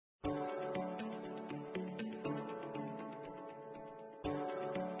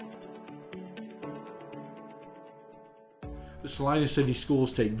The Celina City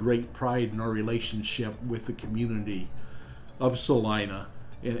Schools take great pride in our relationship with the community of Celina,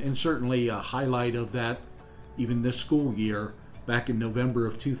 and certainly a highlight of that, even this school year, back in November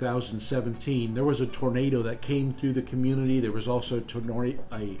of 2017, there was a tornado that came through the community. There was also a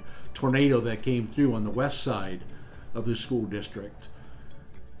tornado that came through on the west side of the school district.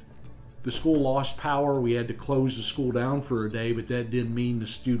 The school lost power. We had to close the school down for a day, but that didn't mean the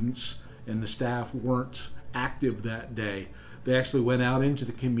students and the staff weren't active that day. They actually went out into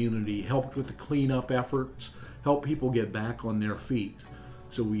the community, helped with the cleanup efforts, helped people get back on their feet.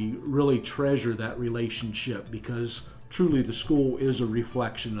 So we really treasure that relationship because truly the school is a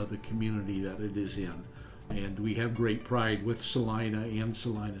reflection of the community that it is in. And we have great pride with Celina and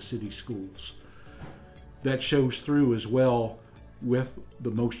Celina City Schools. That shows through as well with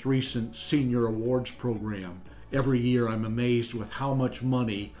the most recent senior awards program. Every year I'm amazed with how much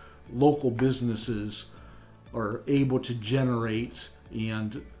money local businesses are able to generate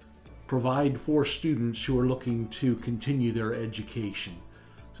and provide for students who are looking to continue their education.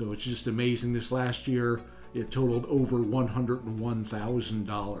 So it's just amazing. This last year it totaled over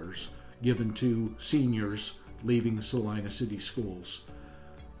 $101,000 given to seniors leaving Celina City Schools.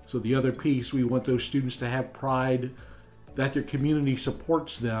 So the other piece, we want those students to have pride that their community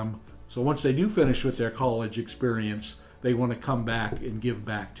supports them. So once they do finish with their college experience, they want to come back and give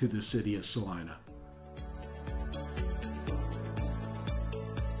back to the city of Celina.